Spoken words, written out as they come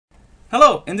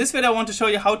Hello, in this video I want to show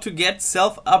you how to get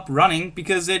self up running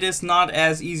because it is not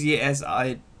as easy as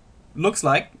it looks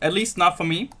like, at least not for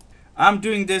me. I'm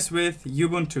doing this with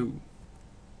Ubuntu.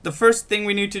 The first thing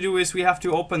we need to do is we have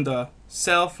to open the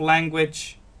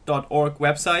selflanguage.org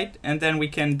website and then we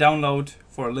can download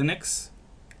for Linux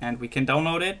and we can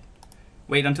download it.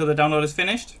 Wait until the download is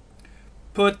finished.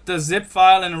 Put the zip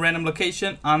file in a random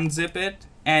location, unzip it,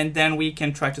 and then we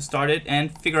can try to start it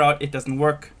and figure out it doesn't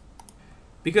work.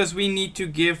 Because we need to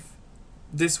give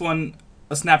this one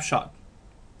a snapshot.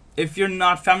 If you're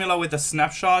not familiar with a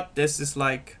snapshot, this is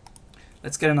like,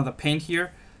 let's get another paint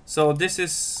here. So this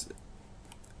is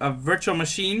a virtual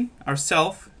machine. Our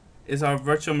self is our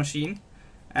virtual machine.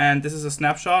 And this is a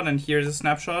snapshot, and here's a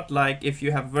snapshot, like if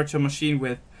you have a virtual machine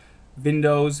with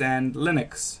Windows and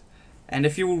Linux. And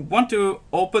if you want to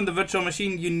open the virtual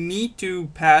machine, you need to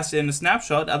pass in a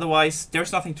snapshot, otherwise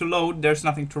there's nothing to load, there's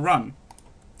nothing to run.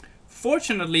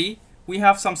 Fortunately, we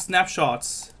have some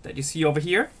snapshots that you see over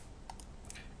here.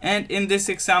 And in this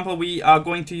example, we are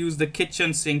going to use the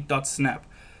kitchensink.snap.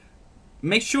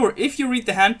 Make sure if you read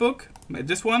the handbook,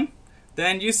 this one,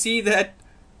 then you see that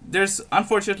there's,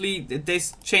 unfortunately, they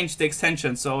changed the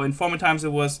extension. So in former times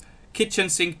it was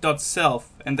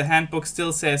kitchensink.self and the handbook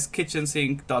still says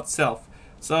kitchensink.self.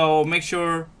 So make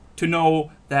sure to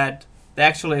know that the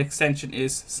actual extension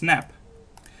is snap.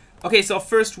 Okay, so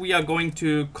first we are going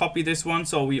to copy this one,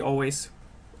 so we always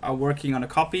are working on a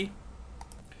copy.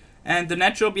 And the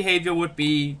natural behavior would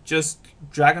be just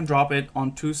drag and drop it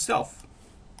onto self.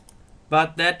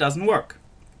 But that doesn't work.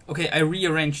 Okay, I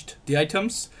rearranged the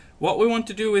items. What we want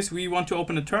to do is we want to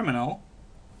open a terminal.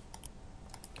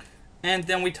 And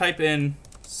then we type in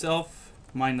self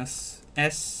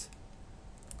 -s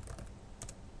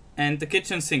and the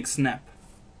kitchen sink snap.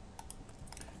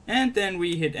 And then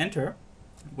we hit enter.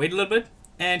 Wait a little bit,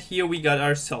 and here we got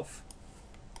our self.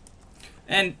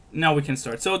 And now we can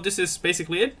start. So this is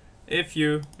basically it. If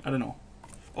you, I don't know,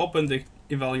 open the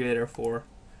evaluator for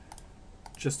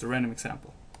just a random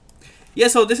example. Yeah,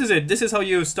 so this is it. This is how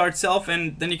you start self,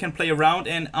 and then you can play around.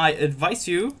 And I advise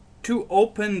you to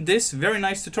open this very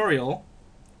nice tutorial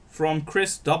from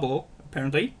Chris Double,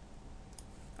 apparently.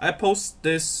 I post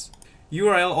this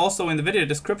URL also in the video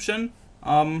description.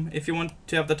 If you want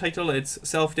to have the title, it's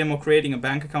self-demo creating a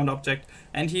bank account object,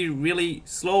 and he really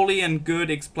slowly and good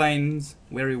explains,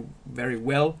 very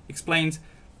well explains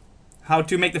how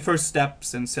to make the first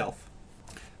steps in self.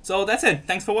 So that's it.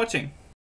 Thanks for watching.